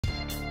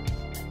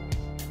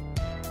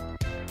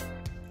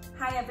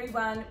Hi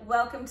everyone,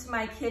 welcome to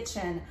my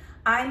kitchen.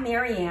 I'm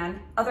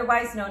Marianne,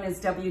 otherwise known as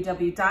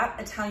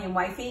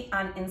www.italianwifey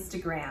on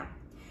Instagram.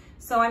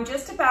 So I'm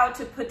just about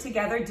to put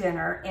together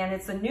dinner and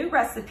it's a new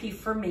recipe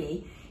for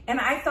me, and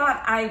I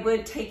thought I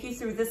would take you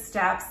through the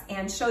steps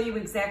and show you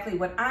exactly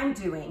what I'm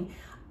doing,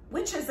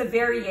 which is a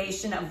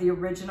variation of the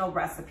original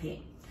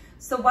recipe.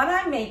 So what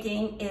I'm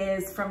making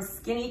is from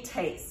Skinny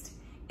Taste.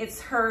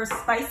 It's her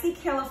Spicy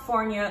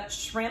California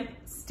Shrimp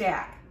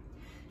Stack.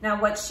 Now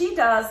what she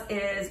does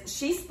is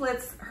she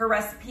splits her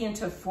recipe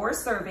into 4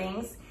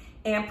 servings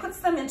and puts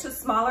them into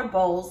smaller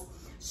bowls.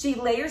 She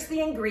layers the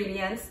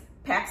ingredients,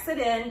 packs it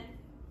in,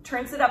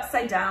 turns it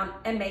upside down,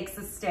 and makes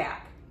a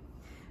stack.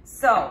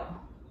 So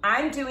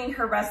I'm doing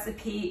her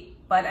recipe,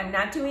 but I'm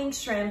not doing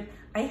shrimp.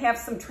 I have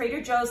some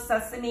Trader Joe's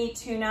sesame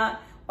tuna,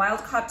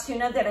 wild-caught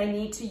tuna that I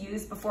need to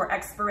use before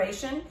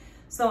expiration.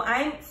 So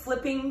I'm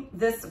flipping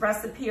this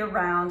recipe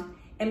around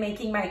and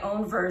making my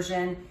own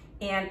version,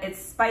 and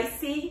it's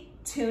spicy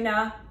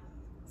tuna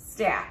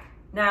stack.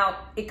 Now,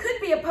 it could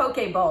be a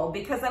poke bowl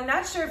because I'm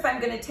not sure if I'm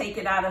going to take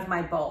it out of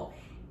my bowl.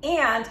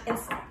 And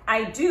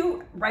I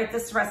do write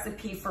this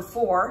recipe for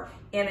 4,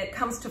 and it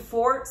comes to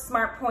 4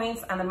 smart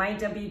points on the My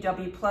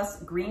WW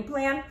Plus green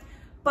plan.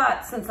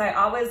 But since I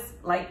always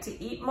like to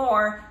eat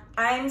more,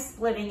 I'm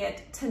splitting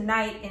it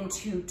tonight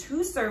into 2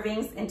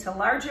 servings into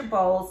larger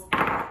bowls,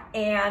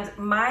 and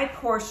my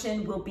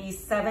portion will be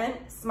 7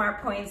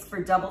 smart points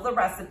for double the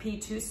recipe,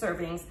 2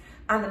 servings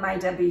on the My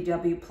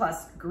WW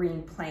Plus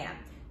green plan.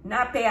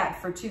 Not bad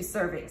for 2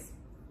 servings.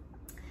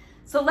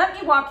 So let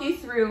me walk you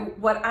through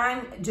what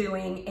I'm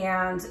doing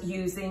and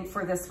using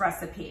for this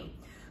recipe.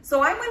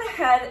 So I went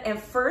ahead and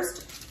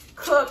first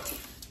cooked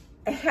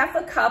a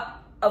 1/2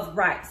 cup of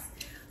rice.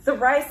 The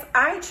rice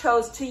I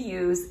chose to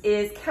use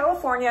is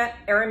California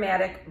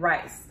aromatic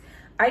rice.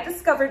 I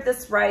discovered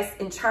this rice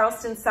in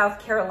Charleston, South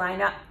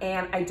Carolina,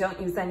 and I don't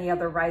use any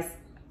other rice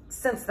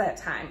since that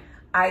time.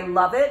 I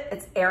love it.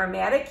 It's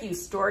aromatic. You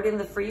store it in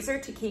the freezer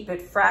to keep it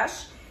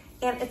fresh,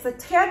 and it's a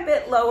tad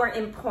bit lower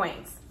in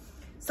points.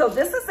 So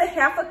this is a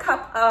 1/2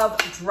 cup of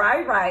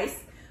dry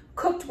rice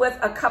cooked with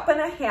a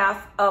 1.5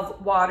 cups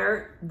of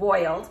water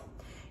boiled,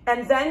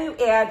 and then you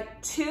add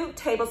 2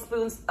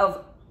 tablespoons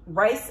of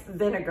rice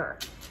vinegar.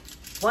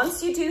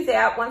 Once you do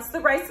that, once the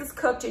rice is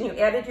cooked and you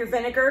added your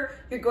vinegar,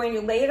 you're going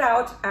to lay it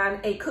out on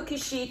a cookie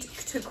sheet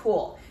to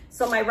cool.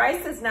 So my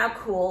rice is now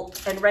cool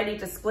and ready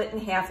to split in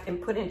half and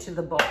put into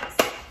the bowls.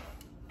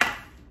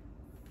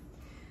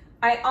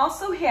 I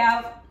also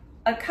have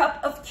a cup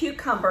of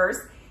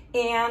cucumbers,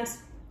 and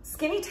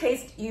Skinny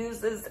Taste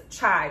uses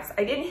chives.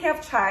 I didn't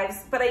have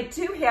chives, but I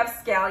do have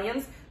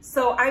scallions,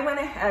 so I went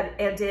ahead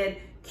and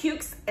did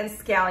cukes and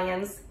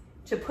scallions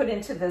to put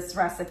into this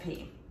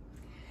recipe.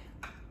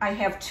 I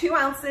have 2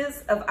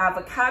 ounces of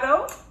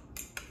avocado.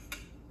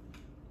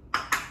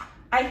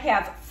 I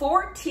have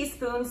 4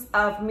 teaspoons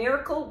of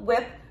Miracle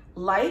Whip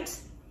Light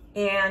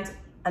and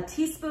a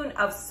teaspoon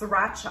of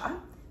sriracha.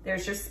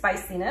 There's your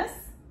spiciness.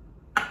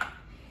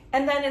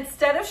 And then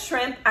instead of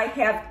shrimp, I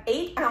have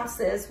 8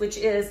 ounces, which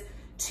is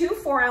 2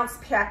 4-ounce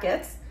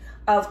packets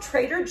of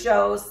Trader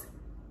Joe's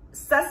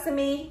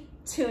sesame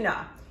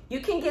tuna. You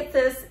can get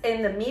this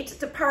in the meat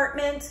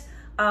department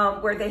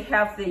where they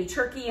have the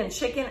turkey and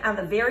chicken. On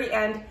the very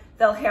end,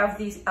 they'll have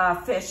these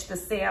fish, the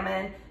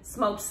salmon,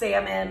 smoked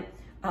salmon,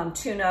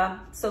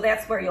 tuna. So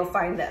that's where you'll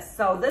find this.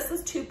 So this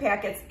is 2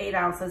 packets, 8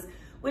 ounces,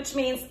 which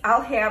means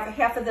I'll have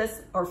half of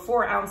this, or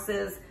 4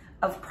 ounces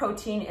of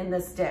protein in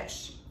this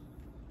dish.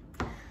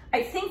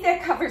 I think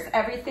that covers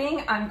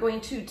everything. I'm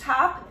going to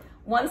top,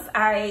 once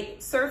I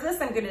serve this,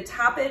 I'm going to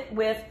top it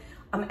with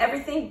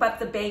everything but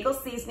the bagel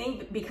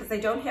seasoning because I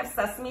don't have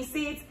sesame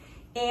seeds,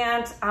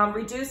 and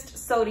reduced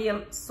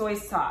sodium soy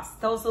sauce.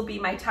 Those will be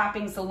my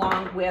toppings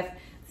along with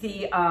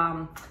the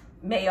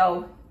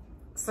mayo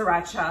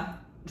sriracha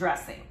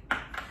dressing.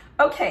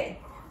 Okay,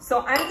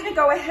 so I'm going to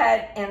go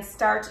ahead and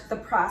start the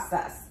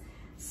process.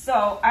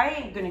 So I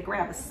am going to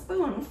grab a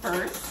spoon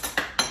first,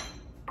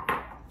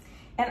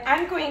 and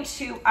I'm going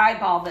to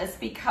eyeball this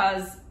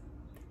because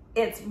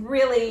it's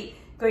really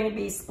going to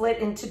be split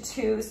into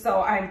 2,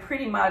 so I'm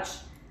pretty much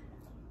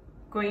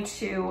going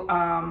to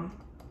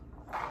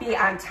be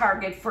on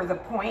target for the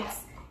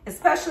points,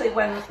 especially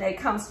when it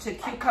comes to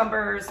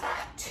cucumbers,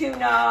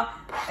 tuna,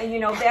 and you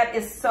know, that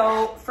is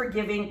so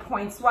forgiving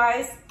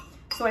points-wise.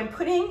 So I'm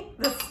putting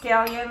the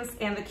scallions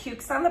and the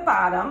cukes on the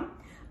bottom.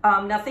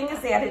 Nothing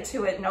is added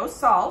to it, no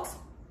salt.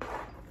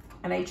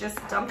 And I just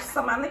dumped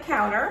some on the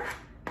counter,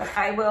 but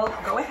I will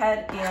go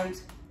ahead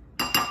and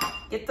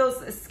get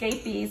those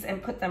escapees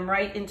and put them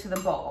right into the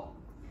bowl.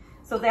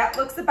 So that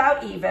looks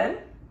about even.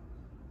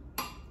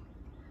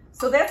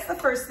 So that's the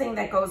first thing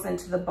that goes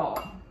into the bowl.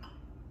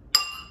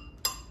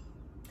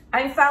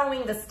 I'm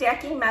following the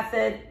stacking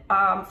method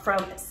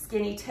from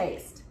Skinny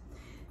Taste.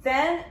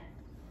 Then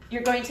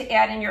you're going to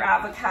add in your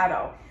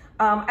avocado.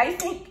 I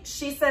think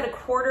she said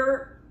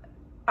 1/4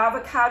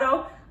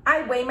 avocado.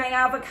 I weigh my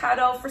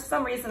avocado. For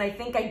some reason, I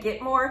think I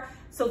get more.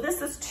 So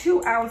this is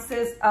 2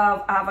 ounces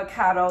of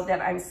avocado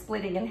that I'm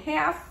splitting in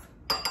half.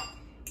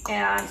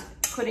 And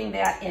putting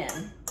that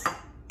in.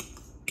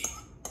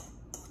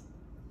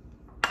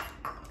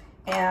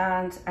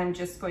 And I'm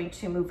just going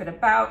to move it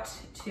about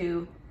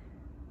to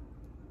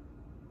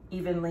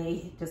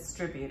evenly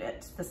distribute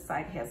it. This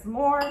side has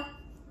more.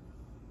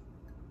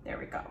 There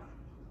we go.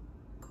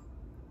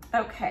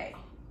 Okay.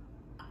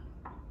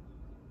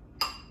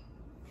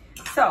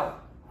 So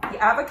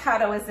the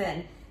avocado is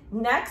in.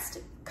 Next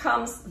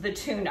comes the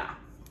tuna.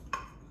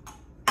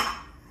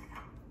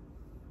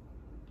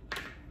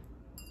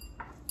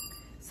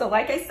 So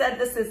like I said,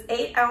 this is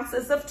 8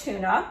 ounces of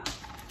tuna.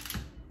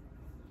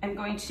 I'm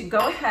going to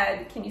go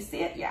ahead, can you see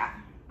it? Yeah.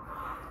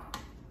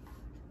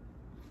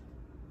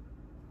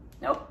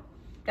 Nope,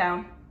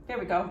 down. There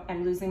we go,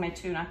 I'm losing my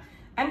tuna.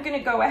 I'm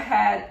gonna go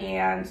ahead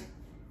and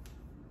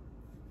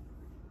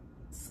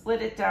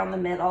split it down the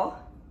middle.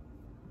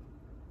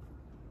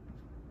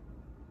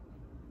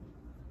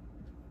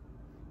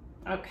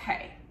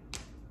 Okay.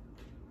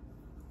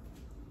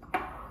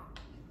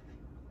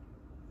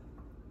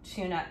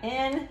 Tuna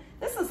in.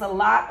 This is a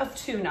lot of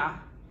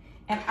tuna,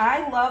 and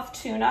I love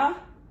tuna,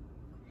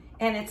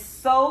 and it's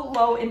so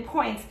low in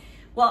points.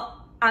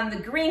 Well, on the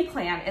green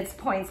plan, it's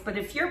points, but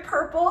if you're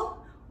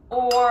purple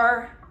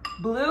or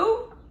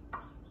blue,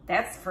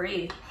 that's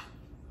free.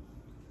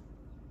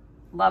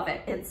 Love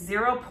it. It's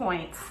 0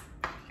 points.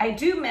 I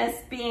do miss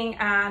being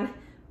on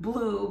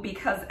blue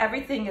because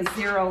everything is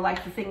 0,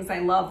 like the things I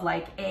love,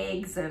 like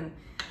eggs and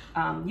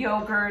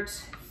yogurt,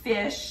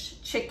 fish,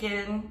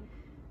 chicken,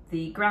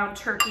 the ground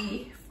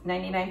turkey,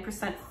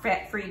 99%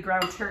 fat-free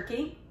ground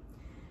turkey.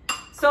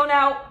 So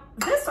now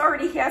this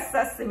already has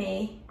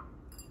sesame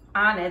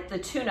on it, the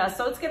tuna,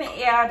 so it's gonna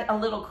add a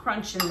little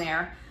crunch in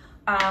there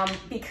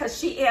because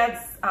she adds,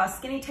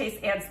 Skinny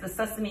Taste adds the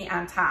sesame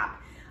on top,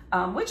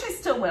 which I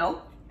still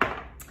will.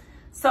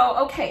 So,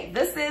 okay,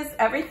 this is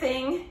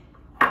everything,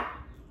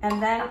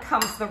 and then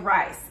comes the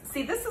rice.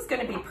 See, this is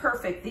gonna be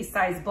perfect, these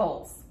size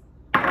bowls.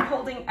 They're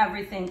holding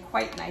everything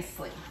quite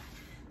nicely.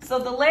 So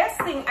the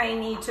last thing I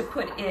need to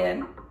put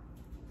in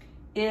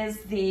is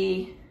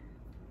the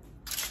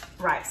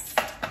rice.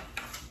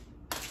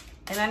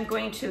 And I'm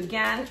going to,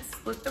 again,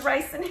 split the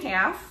rice in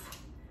half,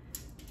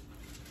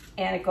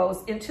 and it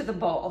goes into the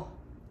bowl.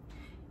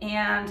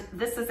 And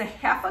this is a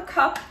 1/2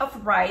 cup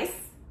of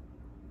rice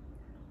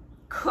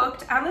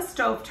cooked on the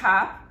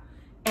stovetop.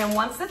 And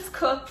once it's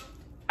cooked,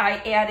 I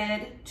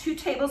added 2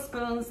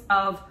 tablespoons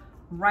of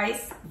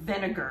rice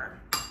vinegar.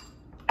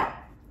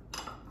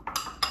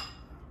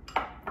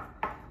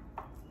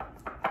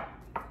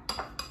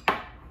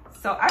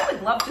 So I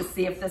would love to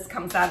see if this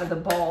comes out of the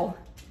bowl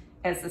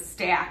as a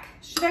stack.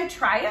 Should I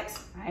try it?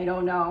 I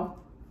don't know.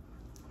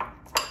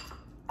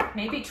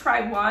 Maybe try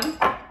one.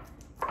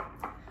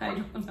 I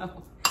don't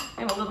know.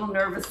 I'm a little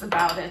nervous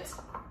about it.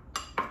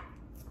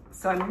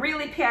 So I'm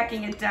really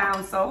packing it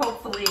down, so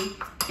hopefully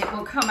it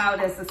will come out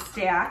as a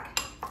stack.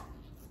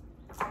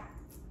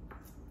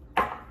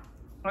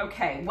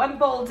 Okay, 1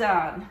 bowl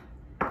done.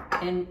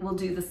 And we'll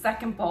do the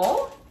second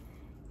bowl,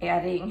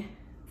 adding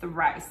the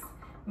rice.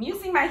 I'm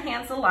using my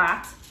hands a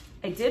lot.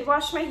 I did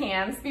wash my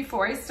hands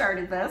before I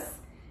started this.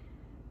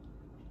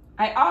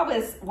 I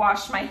always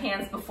wash my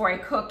hands before I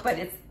cook, but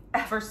it's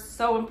ever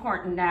so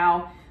important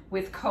now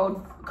with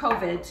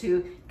COVID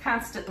to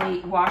constantly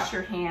wash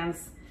your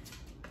hands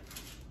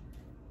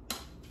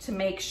to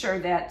make sure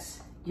that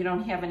you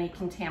don't have any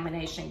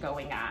contamination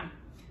going on.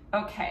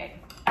 Okay,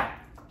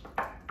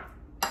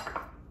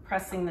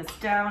 pressing this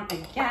down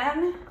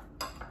again.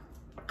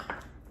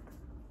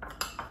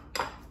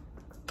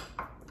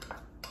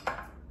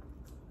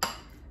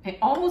 I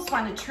almost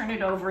want to turn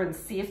it over and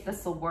see if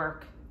this will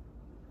work.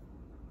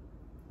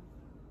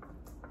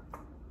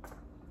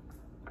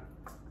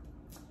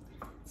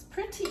 It's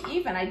pretty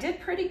even. I did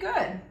pretty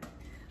good.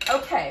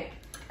 Okay,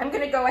 I'm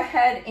going to go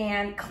ahead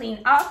and clean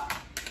up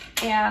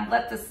and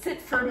let this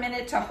sit for a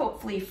minute to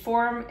hopefully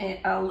form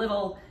a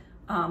little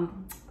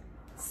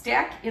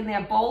stack in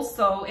that bowl.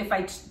 So if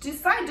I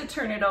decide to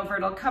turn it over,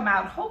 it'll come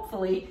out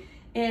hopefully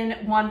in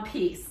one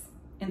piece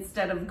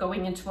instead of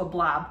going into a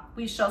blob.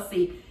 We shall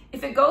see.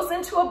 If it goes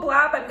into a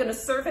blob, I'm gonna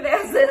serve it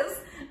as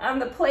is on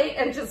the plate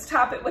and just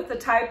top it with the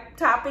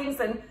toppings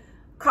and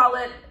call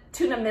it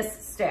tuna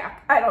mist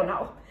stack. I don't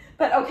know.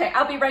 But okay,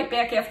 I'll be right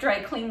back after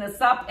I clean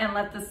this up and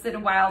let this sit a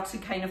while to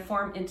kind of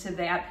form into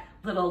that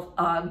little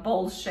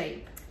bowl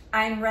shape.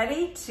 I'm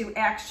ready to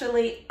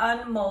actually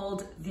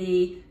unmold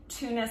the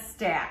tuna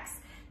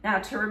stacks. Now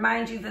to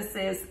remind you, this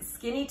is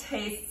Skinny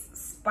Taste's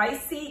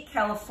Spicy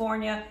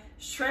California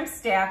Shrimp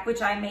Stack,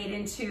 which I made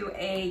into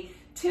a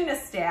tuna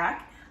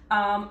stack.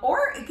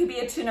 Or it could be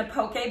a tuna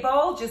poke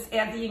bowl. Just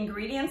add the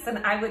ingredients, and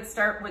I would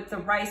start with the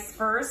rice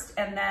first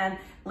and then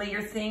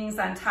layer things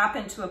on top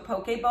into a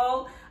poke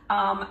bowl.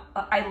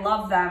 I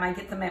love them. I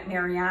get them at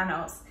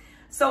Mariano's.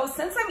 So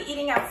since I'm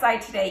eating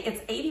outside today,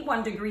 it's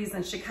 81 degrees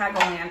in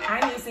Chicagoland.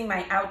 I'm using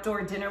my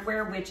outdoor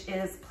dinnerware, which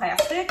is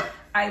plastic.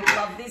 I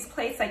love these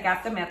plates. I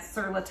got them at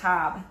Sur La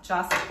Table.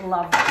 Just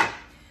love them.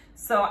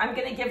 So I'm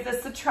gonna give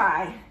this a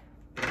try.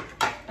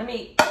 Let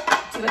me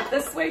do it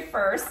this way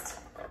first.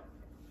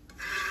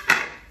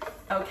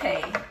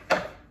 Okay,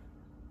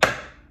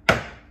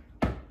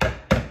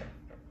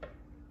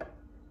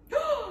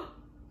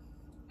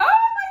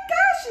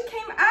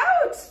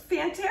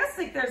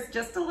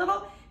 just a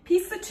little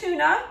piece of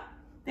tuna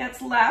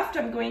that's left.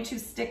 I'm going to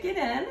stick it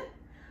in.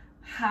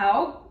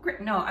 How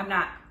great, no, I'm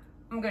not.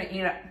 I'm gonna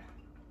eat it.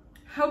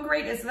 How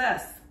great is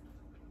this?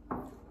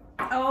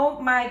 Oh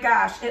my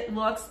gosh, it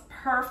looks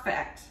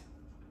perfect.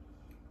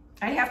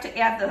 I have to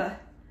add the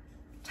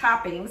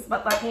toppings,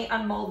 but let me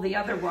unmold the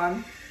other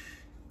one.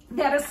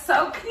 That is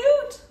so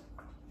cute.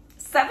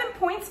 7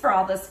 points for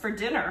all this for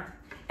dinner.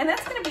 And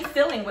that's gonna be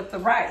filling with the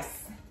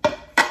rice.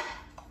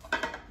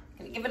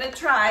 Gonna give it a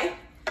try.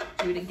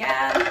 Do it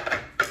again.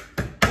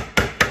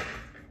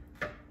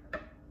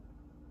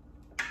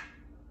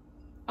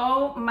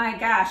 Oh my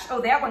gosh.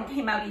 Oh, that one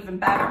came out even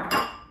better.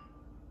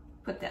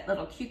 Put that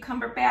little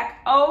cucumber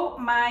back. Oh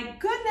my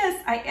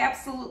goodness, I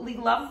absolutely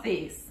love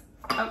these.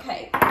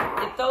 Okay,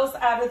 get those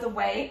out of the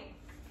way.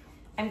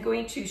 I'm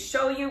going to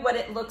show you what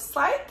it looks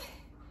like.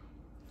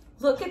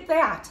 Look at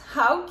that.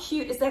 How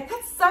cute is that?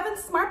 That's 7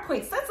 Smart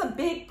Points. That's a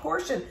big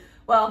portion.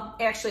 Well,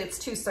 actually it's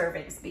 2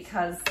 servings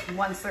because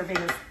 1 serving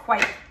is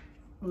quite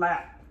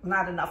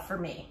not enough for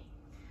me.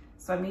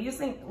 So I'm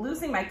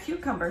losing my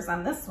cucumbers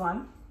on this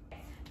one.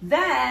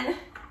 Then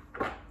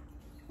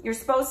you're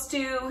supposed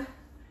to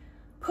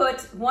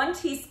put 1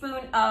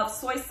 teaspoon of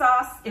soy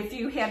sauce. If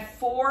you had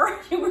 4,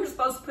 you were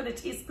supposed to put a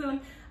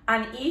teaspoon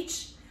on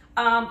each,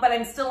 but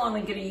I'm still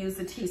only gonna use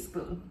a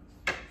teaspoon.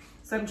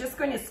 So I'm just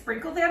going to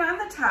sprinkle that on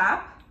the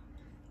top.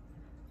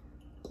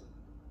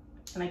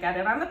 And I got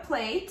it on the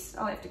plate.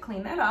 I'll have to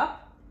clean that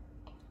up.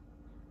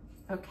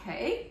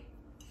 Okay.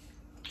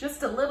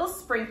 Just a little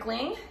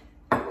sprinkling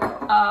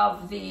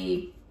of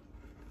the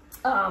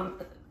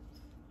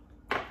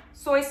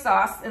soy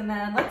sauce. And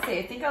then let's see,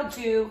 I think I'll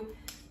do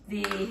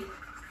the,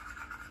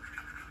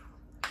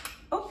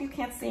 oh, you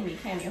can't see me,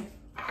 can you?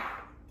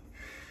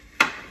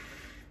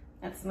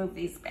 Let's move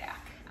these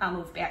back. I'll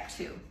move back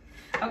too.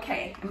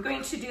 Okay, I'm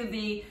going to do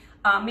the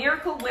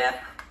Miracle Whip.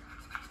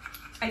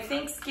 I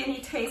think Skinny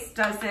Taste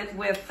does it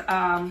with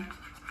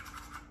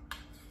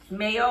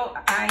mayo.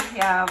 I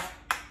have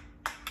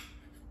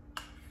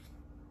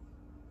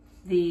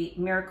the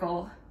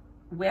Miracle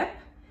Whip.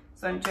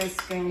 So I'm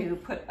just going to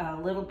put a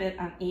little bit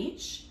on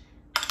each.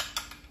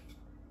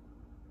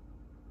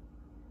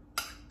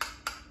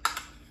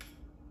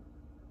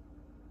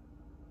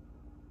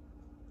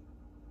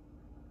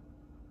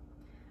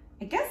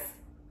 I guess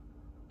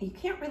you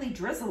can't really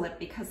drizzle it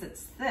because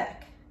it's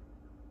thick.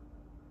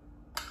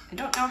 I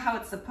don't know how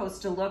it's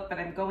supposed to look, but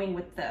I'm going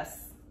with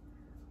this.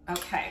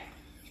 Okay,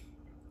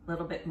 a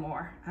little bit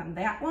more on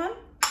that one.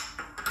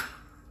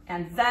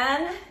 And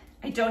then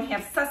I don't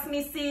have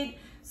sesame seed,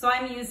 so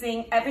I'm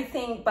using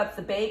everything but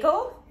the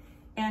bagel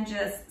and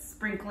just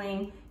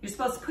sprinkling. You're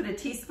supposed to put a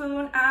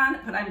teaspoon on,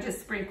 but I'm just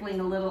sprinkling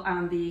a little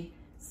on the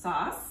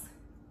sauce.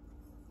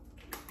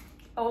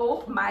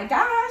 Oh my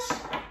gosh.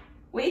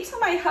 Wait till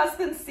my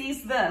husband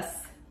sees this,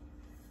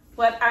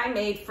 what I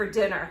made for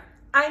dinner.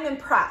 I'm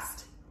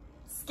impressed.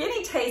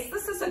 Skinny Taste,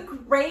 this is a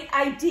great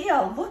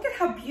idea. Look at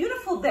how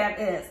beautiful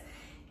that is.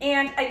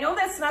 And I know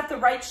that's not the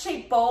right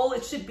shape bowl.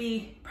 It should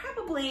be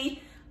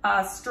probably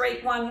a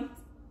straight one,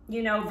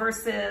 you know,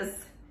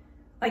 versus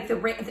like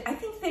I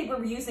think they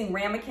were using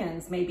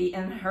ramekins maybe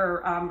in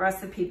her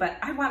recipe, but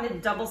I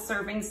wanted double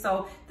serving.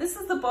 So this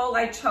is the bowl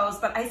I chose,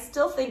 but I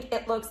still think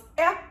it looks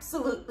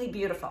absolutely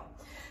beautiful.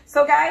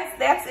 So guys,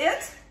 that's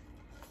it.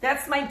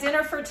 That's my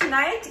dinner for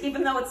tonight.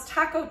 Even though it's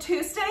Taco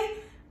Tuesday,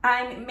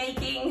 I'm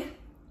making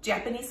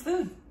Japanese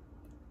food,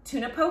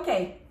 tuna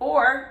poke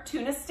or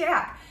tuna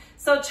stack.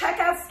 So check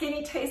out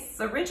Skinny Taste's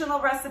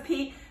original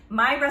recipe.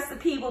 My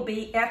recipe will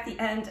be at the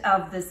end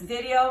of this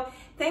video.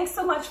 Thanks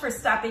so much for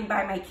stopping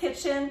by my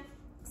kitchen.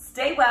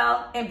 Stay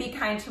well and be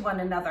kind to one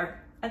another.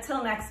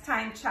 Until next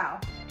time, ciao.